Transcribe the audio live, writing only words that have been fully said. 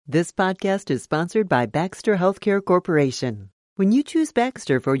This podcast is sponsored by Baxter Healthcare Corporation. When you choose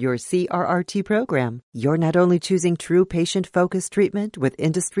Baxter for your CRRT program, you're not only choosing true patient-focused treatment with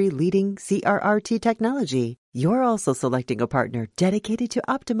industry-leading CRRT technology, you're also selecting a partner dedicated to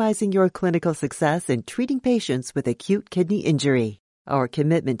optimizing your clinical success in treating patients with acute kidney injury. Our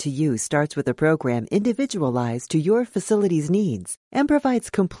commitment to you starts with a program individualized to your facility's needs and provides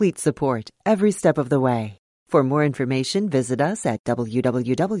complete support every step of the way. For more information, visit us at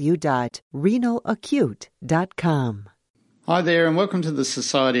www.renalacute.com. Hi there, and welcome to the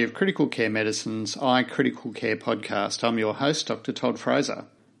Society of Critical Care Medicine's iCritical Care podcast. I'm your host, Dr. Todd Fraser.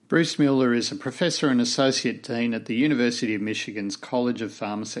 Bruce Mueller is a professor and associate dean at the University of Michigan's College of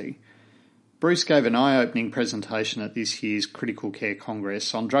Pharmacy. Bruce gave an eye-opening presentation at this year's Critical Care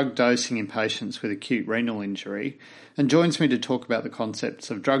Congress on drug dosing in patients with acute renal injury and joins me to talk about the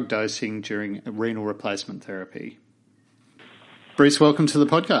concepts of drug dosing during renal replacement therapy. Bruce, welcome to the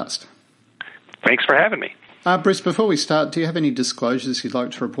podcast. Thanks for having me. Bruce, before we start, do you have any disclosures you'd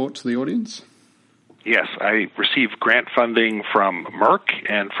like to report to the audience? Yes, I received grant funding from Merck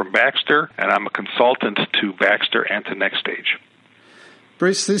and from Baxter, and I'm a consultant to Baxter and to Next Stage.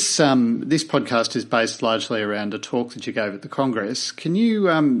 Bruce, this podcast is based largely around a talk that you gave at the Congress. Can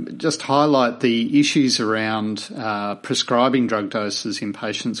you just highlight the issues around prescribing drug doses in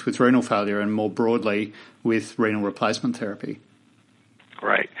patients with renal failure and more broadly with renal replacement therapy?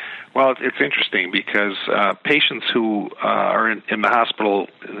 Right. Well, it's interesting because patients who are in the hospital,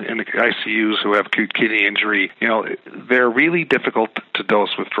 in the ICUs, who have acute kidney injury, they're really difficult to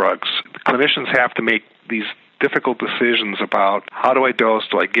dose with drugs. Clinicians have to make these difficult decisions about how do I dose?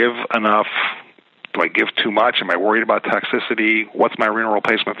 Do I give enough? Do I give too much? Am I worried about toxicity? What's my renal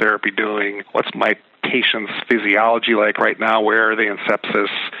replacement therapy doing? What's my patient's physiology like right now? Where are they in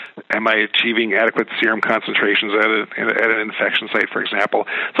sepsis? Am I achieving adequate serum concentrations at an infection site, for example?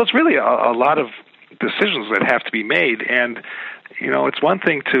 So it's really a lot of decisions that have to be made. And, it's one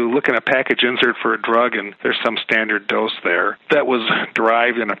thing to look at a package insert for a drug and there's some standard dose there that was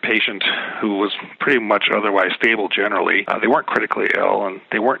derived in a patient who was pretty much otherwise stable generally. They weren't critically ill and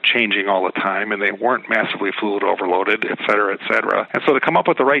they weren't changing all the time and they weren't massively fluid overloaded, et cetera, et cetera. And so to come up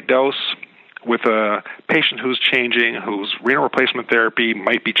with the right dose with a patient who's changing, whose renal replacement therapy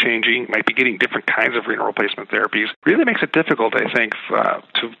might be changing, might be getting different kinds of renal replacement therapies, really makes it difficult, I think,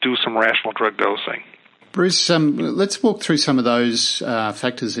 to do some rational drug dosing. Bruce, let's walk through some of those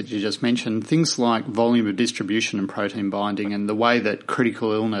factors that you just mentioned, things like volume of distribution and protein binding and the way that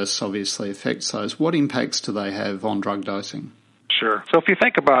critical illness obviously affects those. What impacts do they have on drug dosing? Sure. So if you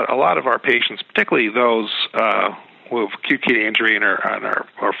think about a lot of our patients, particularly those who have acute kidney injury and are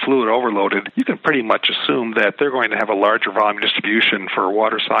fluid overloaded, you can pretty much assume that they're going to have a larger volume distribution for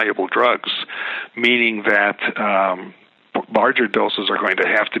water-soluble drugs, meaning that larger doses are going to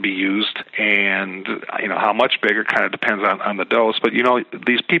have to be used, and how much bigger kind of depends on the dose. But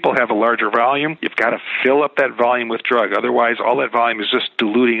these people have a larger volume. You've got to fill up that volume with drug. Otherwise, all that volume is just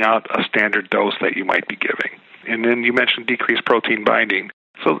diluting out a standard dose that you might be giving. And then you mentioned decreased protein binding.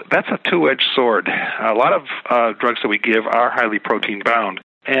 So that's a two-edged sword. A lot of drugs that we give are highly protein-bound.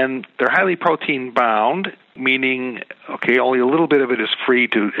 And they're highly protein-bound, meaning, only a little bit of it is free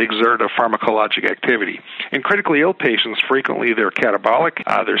to exert a pharmacologic activity. In critically ill patients, frequently they're catabolic.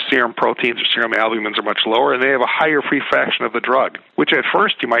 Their serum proteins or serum albumins are much lower, and they have a higher free fraction of the drug, which at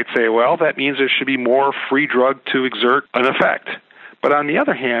first you might say, well, that means there should be more free drug to exert an effect. But on the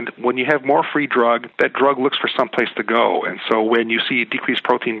other hand, when you have more free drug, that drug looks for some place to go. And so when you see decreased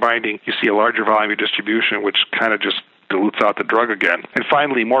protein binding, you see a larger volume of distribution, which kind of just dilutes out the drug again. And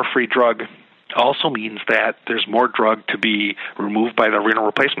finally, more free drug also means that there's more drug to be removed by the renal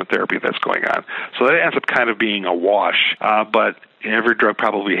replacement therapy that's going on. So that ends up kind of being a wash. But every drug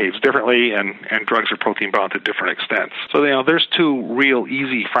probably behaves differently, and drugs are protein-bound to different extents. So, there's two real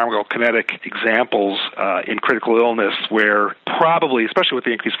easy pharmacokinetic examples in critical illness where probably, especially with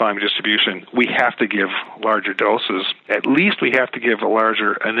the increased volume distribution, we have to give larger doses. At least we have to give a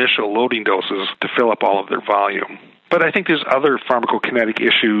larger initial loading doses to fill up all of their volume. But I think there's other pharmacokinetic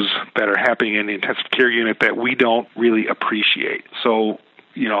issues that are happening in the intensive care unit that we don't really appreciate. So,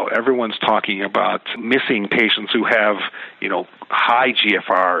 everyone's talking about missing patients who have, high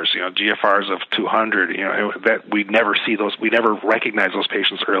GFRs, GFRs of 200, that we never see those, we never recognize those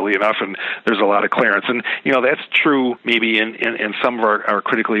patients early enough, and there's a lot of clearance. And, that's true maybe in some of our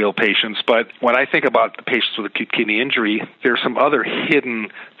critically ill patients, but when I think about the patients with acute kidney injury, there's some other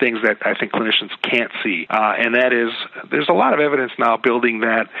hidden things that I think clinicians can't see, and that is, there's a lot of evidence now building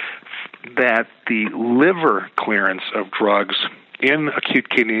that the liver clearance of drugs in acute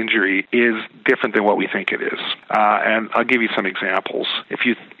kidney injury is different than what we think it is. And I'll give you some examples. If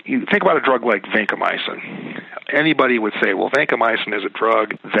you think about a drug like vancomycin, anybody would say, well, vancomycin is a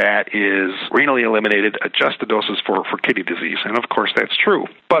drug that is renally eliminated, adjusted doses for kidney disease. And of course, that's true.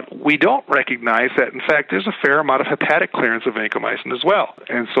 But we don't recognize that, in fact, there's a fair amount of hepatic clearance of vancomycin as well.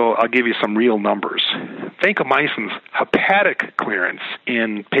 And so I'll give you some real numbers. Vancomycin's hepatic clearance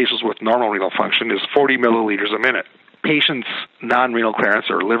in patients with normal renal function is 40 milliliters a minute. Patients' non-renal clearance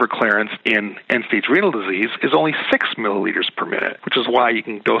or liver clearance in end-stage renal disease is only 6 milliliters per minute, which is why you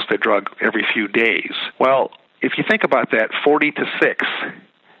can dose the drug every few days. Well, if you think about that, 40 to 6,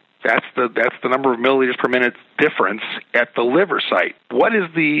 that's the number of milliliters per minute difference at the liver site. What is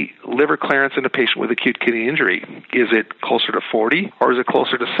the liver clearance in a patient with acute kidney injury? Is it closer to 40 or is it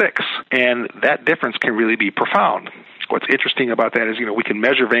closer to 6? And that difference can really be profound. What's interesting about that is, we can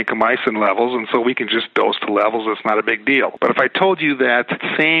measure vancomycin levels, and so we can just dose to levels. It's not a big deal. But if I told you that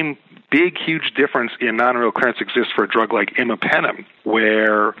same big, huge difference in non-renal clearance exists for a drug like imipenem,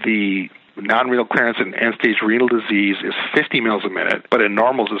 where the non-renal clearance in end-stage renal disease is 50 mils a minute, but in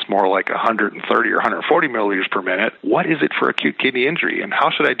normals it's more like 130 or 140 milliliters per minute. What is it for acute kidney injury, and how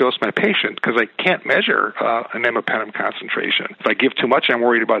should I dose my patient? Because I can't measure an imipenem concentration. If I give too much, I'm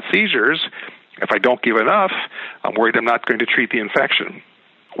worried about seizures. If I don't give enough, I'm worried I'm not going to treat the infection.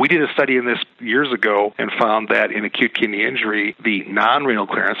 We did a study in this years ago and found that in acute kidney injury, the non-renal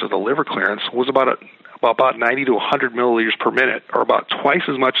clearance or the liver clearance was about 90 to 100 milliliters per minute, or about twice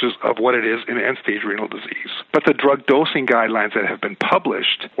as much of what it is in end-stage renal disease. But the drug dosing guidelines that have been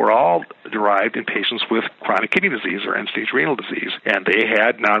published were all derived in patients with chronic kidney disease or end-stage renal disease, and they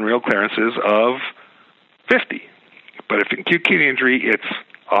had non-renal clearances of 50. But if in acute kidney injury it's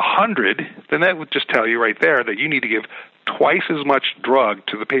 100, then that would just tell you right there that you need to give twice as much drug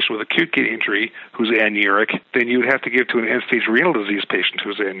to the patient with acute kidney injury who's anuric than you would have to give to an end-stage renal disease patient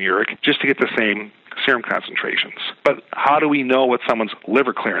who's anuric just to get the same serum concentrations. But how do we know what someone's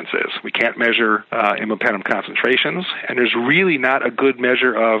liver clearance is? We can't measure imipenem concentrations, and there's really not a good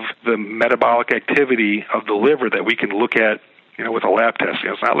measure of the metabolic activity of the liver that we can look at with a lab test.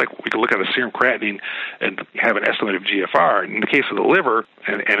 It's not like we can look at a serum creatinine and have an estimate of GFR. In the case of the liver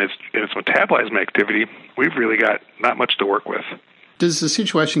and its metabolism activity, we've really got not much to work with. Does the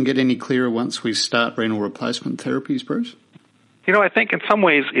situation get any clearer once we start renal replacement therapies, Bruce? I think in some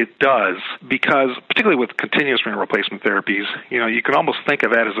ways it does, because particularly with continuous renal replacement therapies, you can almost think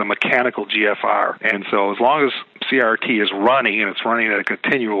of that as a mechanical GFR. And so as long as CRT is running, and it's running at a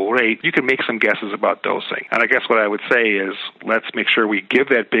continual rate, you can make some guesses about dosing. And I guess what I would say is let's make sure we give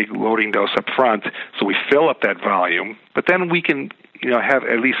that big loading dose up front so we fill up that volume, but then we can have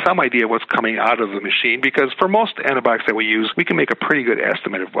at least some idea what's coming out of the machine, because for most antibiotics that we use, we can make a pretty good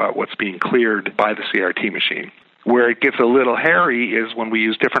estimate of what's being cleared by the CRT machine. Where it gets a little hairy is when we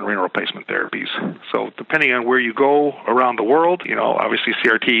use different renal replacement therapies. So depending on where you go around the world, obviously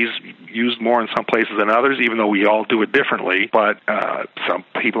CRT is used more in some places than others, even though we all do it differently. But some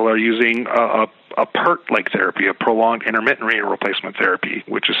people are using a PERT-like therapy, a prolonged intermittent renal replacement therapy,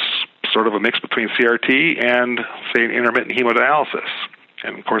 which is sort of a mix between CRT and, say, an intermittent hemodialysis.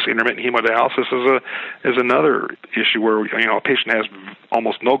 And, of course, intermittent hemodialysis is another issue where, a patient has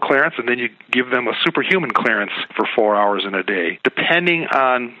almost no clearance, and then you give them a superhuman clearance for 4 hours in a day. Depending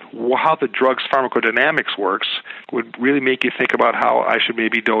on how the drug's pharmacodynamics works would really make you think about how I should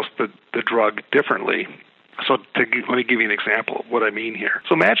maybe dose the drug differently. So let me give you an example of what I mean here.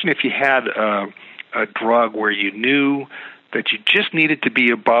 So imagine if you had a drug where you knew that you just needed to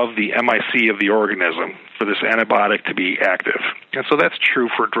be above the MIC of the organism for this antibiotic to be active. And so that's true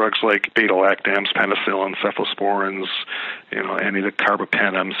for drugs like beta-lactams, penicillin, cephalosporins, any of the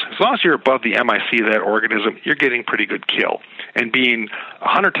carbapenems. As long as you're above the MIC of that organism, you're getting pretty good kill. And being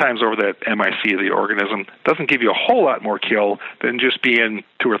 100 times over that MIC of the organism doesn't give you a whole lot more kill than just being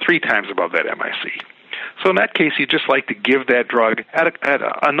 2 or 3 times above that MIC. So in that case, you just like to give that drug at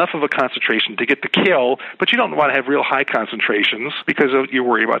enough of a concentration to get the kill, but you don't want to have real high concentrations because you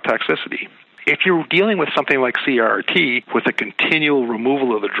worry about toxicity. If you're dealing with something like CRRT with a continual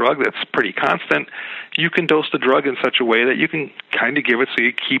removal of the drug that's pretty constant, you can dose the drug in such a way that you can kind of give it so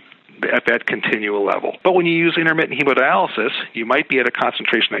you keep at that continual level. But when you use intermittent hemodialysis, you might be at a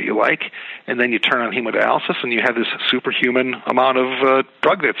concentration that you like, and then you turn on hemodialysis and you have this superhuman amount of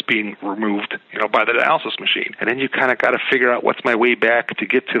drug that's being removed, by the dialysis machine. And then you kind of got to figure out what's my way back to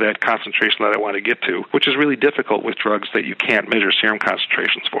get to that concentration that I want to get to, which is really difficult with drugs that you can't measure serum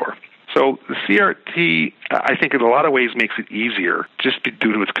concentrations for. So the CRT, I think in a lot of ways makes it easier just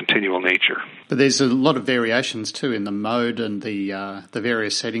due to its continual nature. But there's a lot of variations too in the mode and the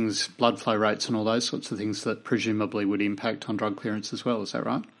various settings, blood flow rates and all those sorts of things that presumably would impact on drug clearance as well. Is that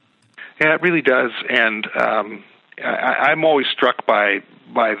right? Yeah, it really does. And I'm always struck by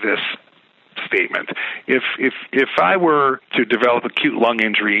this statement. If I were to develop acute lung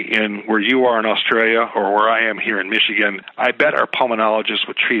injury in where you are in Australia or where I am here in Michigan, I bet our pulmonologists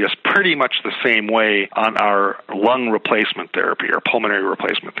would treat us pretty much the same way on our lung replacement therapy or pulmonary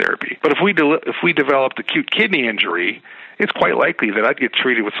replacement therapy. But if we developed acute kidney injury, it's quite likely that I'd get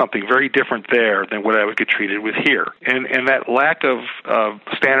treated with something very different there than what I would get treated with here. And that lack of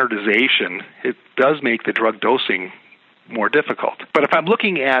standardization, it does make the drug dosing more difficult. But if I'm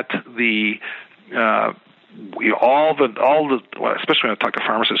looking at the all the especially when I talk to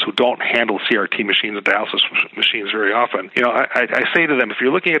pharmacists who don't handle CRT machines and dialysis machines very often, I say to them, if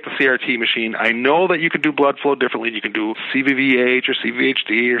you're looking at the CRT machine, I know that you can do blood flow differently. You can do CVVH or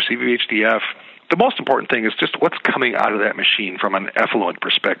CVHD or CVHDF. The most important thing is just what's coming out of that machine from an effluent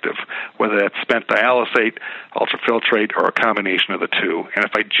perspective, whether that's spent dialysate, ultrafiltrate, or a combination of the two. And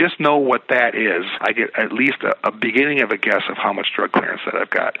if I just know what that is, I get at least a beginning of a guess of how much drug clearance that I've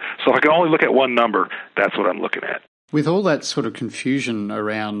got. So if I can only look at one number, that's what I'm looking at. With all that sort of confusion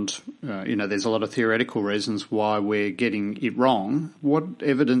around, there's a lot of theoretical reasons why we're getting it wrong. What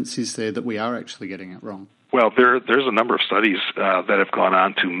evidence is there that we are actually getting it wrong? Well, there's a number of studies that have gone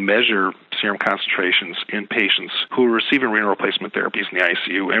on to measure serum concentrations in patients who are receiving renal replacement therapies in the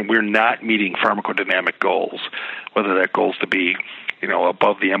ICU, and we're not meeting pharmacodynamic goals, whether that goal is to be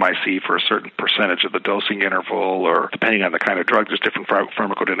above the MIC for a certain percentage of the dosing interval, or depending on the kind of drug, there's different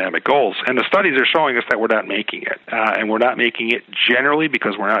pharmacodynamic goals. And the studies are showing us that we're not making it. And we're not making it generally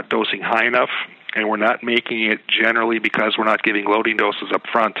because we're not dosing high enough, and we're not making it generally because we're not giving loading doses up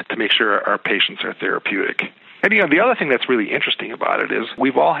front to make sure our patients are therapeutic. And the other thing that's really interesting about it is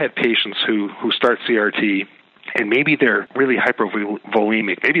we've all had patients who start CRT, and maybe they're really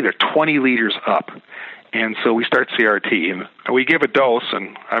hypervolemic. Maybe they're 20 liters up. And so we start CRT, and we give a dose,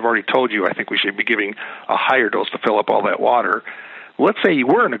 and I've already told you I think we should be giving a higher dose to fill up all that water. Let's say you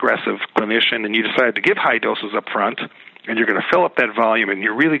were an aggressive clinician and you decided to give high doses up front, and you're going to fill up that volume, and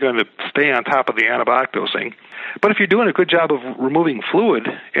you're really going to stay on top of the antibiotic dosing. But if you're doing a good job of removing fluid,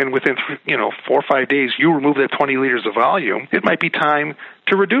 and within 4 or 5 days you remove that 20 liters of volume, it might be time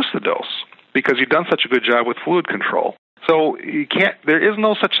to reduce the dose because you've done such a good job with fluid control. So there is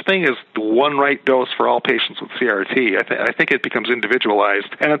no such thing as the one right dose for all patients with CRT. I think it becomes individualized.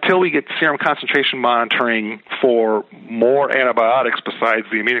 And until we get serum concentration monitoring for more antibiotics besides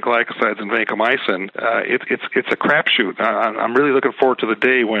the aminoglycosides and vancomycin, it's a crapshoot. I'm really looking forward to the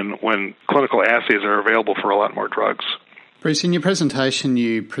day when clinical assays are available for a lot more drugs. Bruce, in your presentation,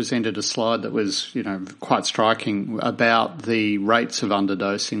 you presented a slide that was, quite striking about the rates of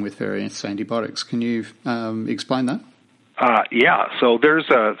underdosing with various antibiotics. Can you explain that? So there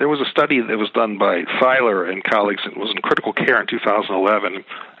was a study that was done by Seiler and colleagues. It was in critical care in 2011,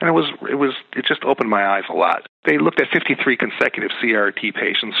 and it just opened my eyes a lot. They looked at 53 consecutive CRT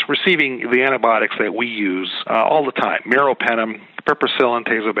patients receiving the antibiotics that we use all the time: meropenem, piperacillin,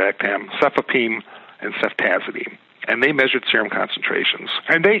 tazobactam, cefepime, and ceftazidime. And they measured serum concentrations.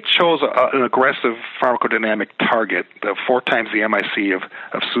 And they chose an aggressive pharmacodynamic target of 4 times the MIC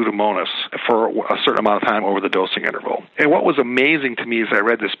of Pseudomonas for a certain amount of time over the dosing interval. And what was amazing to me as I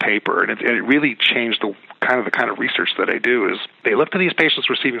read this paper, and it really changed the kind of research that I do, is they looked at these patients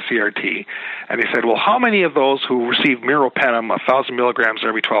receiving CRT, and they said, well, how many of those who receive meropenem 1,000 milligrams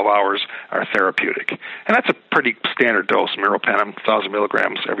every 12 hours are therapeutic? And that's a pretty standard dose, meropenem 1,000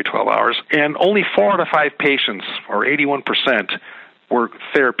 milligrams every 12 hours. And only 4 out of 5 patients, or 81%, were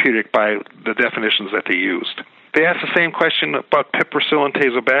therapeutic by the definitions that they used. They asked the same question about piperacillin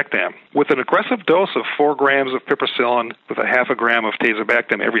tazobactam. With an aggressive dose of 4 grams of piperacillin with a half a gram of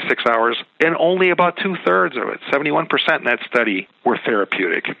tazobactam every 6 hours, and only about 2/3 of it, 71% in that study, were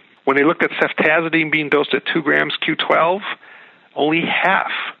therapeutic. When they looked at ceftazidime being dosed at 2 grams Q12, only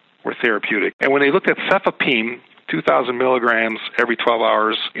half were therapeutic. And when they looked at cefepime, 2,000 milligrams every 12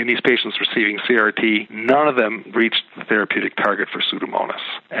 hours in these patients receiving CRT, none of them reached the therapeutic target for Pseudomonas.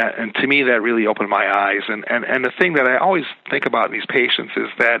 And to me, that really opened my eyes. And the thing that I always think about in these patients is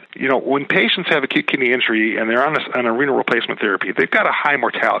that, when patients have acute kidney injury and they're on a renal replacement therapy, they've got a high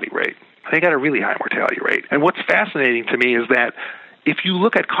mortality rate. They got a really high mortality rate. And what's fascinating to me is that if you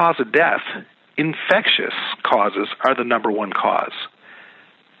look at cause of death, infectious causes are the number one cause.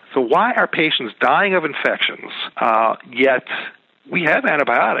 So why are patients dying of infections, yet we have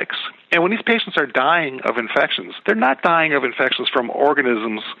antibiotics? And when these patients are dying of infections, they're not dying of infections from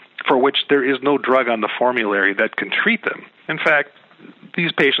organisms, for which there is no drug on the formulary that can treat them. In fact,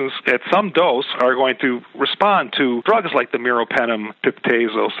 these patients at some dose are going to respond to drugs like the meropenem,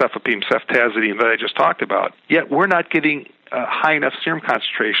 piptazo, cefepime, ceftazidime that I just talked about. Yet we're not getting high enough serum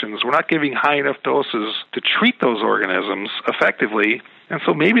concentrations. We're not giving high enough doses to treat those organisms effectively. And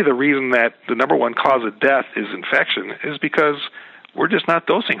so maybe the reason that the number one cause of death is infection is because we're just not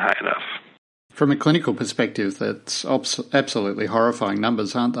dosing high enough. From a clinical perspective, that's absolutely horrifying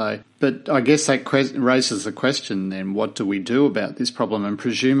numbers, aren't they? But I guess that raises the question then, what do we do about this problem? And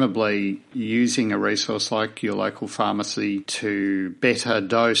presumably using a resource like your local pharmacy to better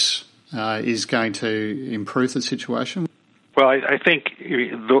dose is going to improve the situation? Well, I think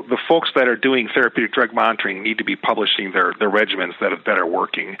the folks that are doing therapeutic drug monitoring need to be publishing their regimens that are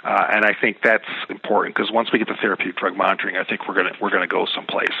working, and I think that's important because once we get the therapeutic drug monitoring, I think we're going to go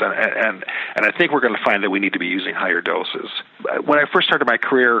someplace, and I think we're going to find that we need to be using higher doses. When I first started my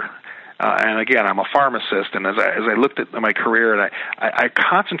career. And again, I'm a pharmacist, and as I looked at my career, and I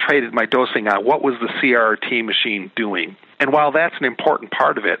concentrated my dosing on what was the CRRT machine doing. And while that's an important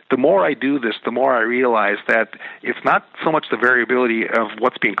part of it, the more I do this, the more I realize that it's not so much the variability of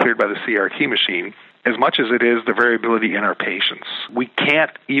what's being cleared by the CRRT machine, as much as it is the variability in our patients. We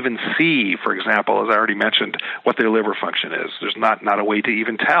can't even see, for example, as I already mentioned, what their liver function is. There's not a way to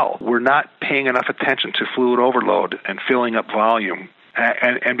even tell. We're not paying enough attention to fluid overload and filling up volume.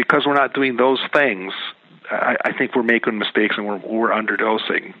 And because we're not doing those things, I think we're making mistakes and we're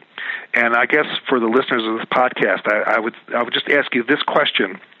underdosing. And I guess for the listeners of this podcast, I would just ask you this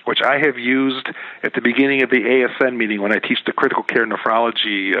question, which I have used at the beginning of the ASN meeting when I teach the critical care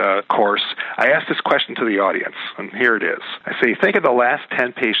nephrology course. I ask this question to the audience, and here it is. I say, think of the last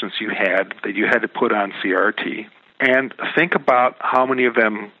 10 patients you had that you had to put on CRRT, and think about how many of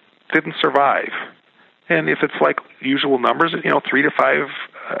them didn't survive. And if it's like usual numbers, 3 to 5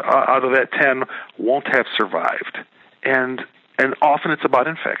 out of that 10 won't have survived. And often it's about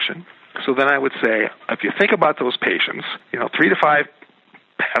infection. So then I would say, if you think about those patients, 3 to 5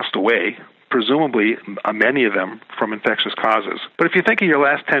 passed away, presumably many of them from infectious causes. But if you think of your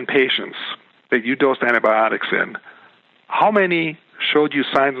last 10 patients that you dosed antibiotics in, how many showed you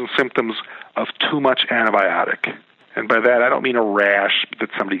signs and symptoms of too much antibiotic? And by that, I don't mean a rash that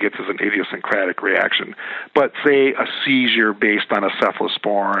somebody gets as an idiosyncratic reaction, but say a seizure based on a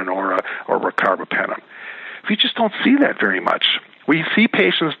cephalosporin or carbapenem. We just don't see that very much. We see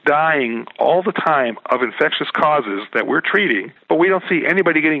patients dying all the time of infectious causes that we're treating, but we don't see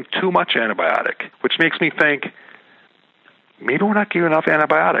anybody getting too much antibiotic, which makes me think maybe we're not giving enough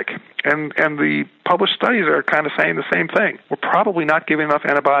antibiotic. And the published studies are kind of saying the same thing. We're probably not giving enough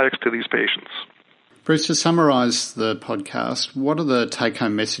antibiotics to these patients. Bruce, to summarise the podcast, what are the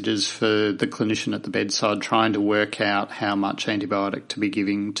take-home messages for the clinician at the bedside trying to work out how much antibiotic to be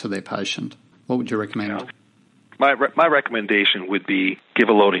giving to their patient? What would you recommend? My recommendation would be give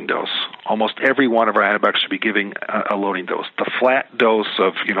a loading dose. Almost every one of our antibiotics should be giving a loading dose. The flat dose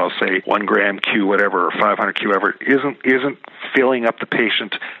of, say 1 gram Q whatever or 500 Q whatever isn't filling up the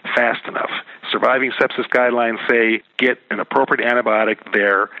patient fast enough. Surviving sepsis guidelines say get an appropriate antibiotic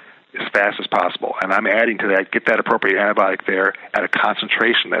there as fast as possible. And I'm adding to that, get that appropriate antibiotic there at a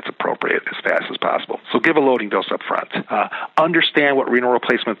concentration that's appropriate as fast as possible. So give a loading dose up front. Understand what renal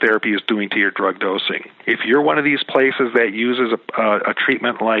replacement therapy is doing to your drug dosing. If you're one of these places that uses a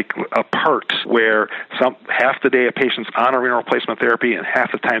treatment like a PERT, where half the day a patient's on a renal replacement therapy and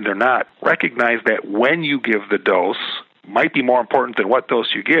half the time they're not, recognize that when you give the dose, might be more important than what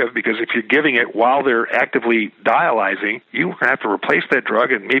dose you give, because if you're giving it while they're actively dialyzing, you're going to have to replace that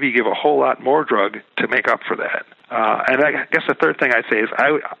drug and maybe give a whole lot more drug to make up for that. And I guess the third thing I'd say is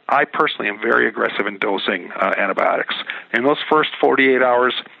I personally am very aggressive in dosing antibiotics. In those first 48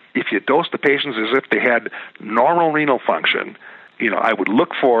 hours, if you dose the patients as if they had normal renal function, I would look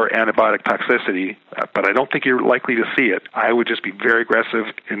for antibiotic toxicity, but I don't think you're likely to see it. I would just be very aggressive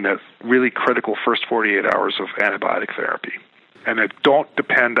in the really critical first 48 hours of antibiotic therapy. And don't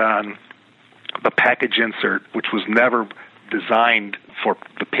depend on the package insert, which was never designed for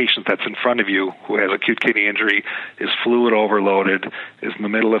the patient that's in front of you who has acute kidney injury, is fluid overloaded, is in the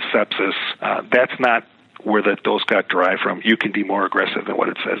middle of sepsis. That's not where that dose got derived from. You can be more aggressive than what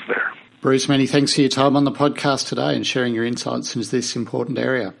it says there. Bruce, many thanks for your time on the podcast today and sharing your insights into this important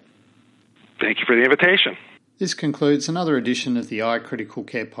area. Thank you for the invitation. This concludes another edition of the iCritical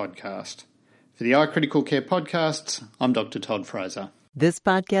Care podcast. For the iCritical Care podcasts, I'm Dr. Todd Fraser. This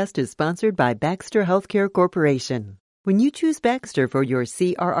podcast is sponsored by Baxter Healthcare Corporation. When you choose Baxter for your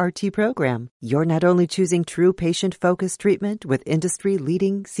CRRT program, you're not only choosing true patient-focused treatment with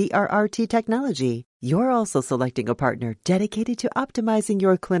industry-leading CRRT technology, you're also selecting a partner dedicated to optimizing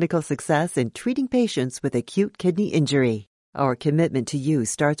your clinical success in treating patients with acute kidney injury. Our commitment to you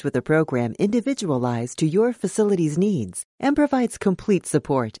starts with a program individualized to your facility's needs and provides complete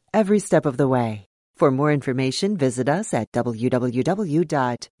support every step of the way. For more information, visit us at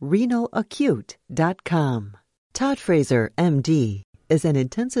www.renalacute.com. Todd Fraser, MD, is an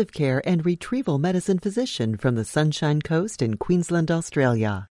intensive care and retrieval medicine physician from the Sunshine Coast in Queensland,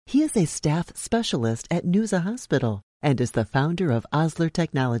 Australia. He is a staff specialist at Noosa Hospital and is the founder of Osler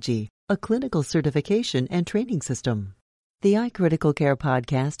Technology, a clinical certification and training system. The iCritical Care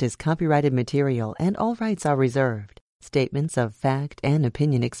podcast is copyrighted material and all rights are reserved. Statements of fact and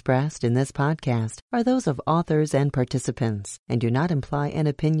opinion expressed in this podcast are those of authors and participants and do not imply an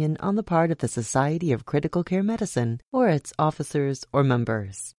opinion on the part of the Society of Critical Care Medicine or its officers or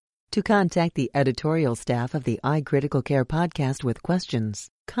members. To contact the editorial staff of the iCritical Care podcast with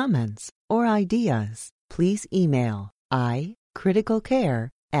questions, comments, or ideas, please email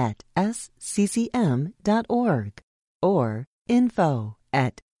icriticalcare@sccm.org or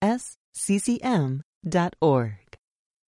info@sccm.org.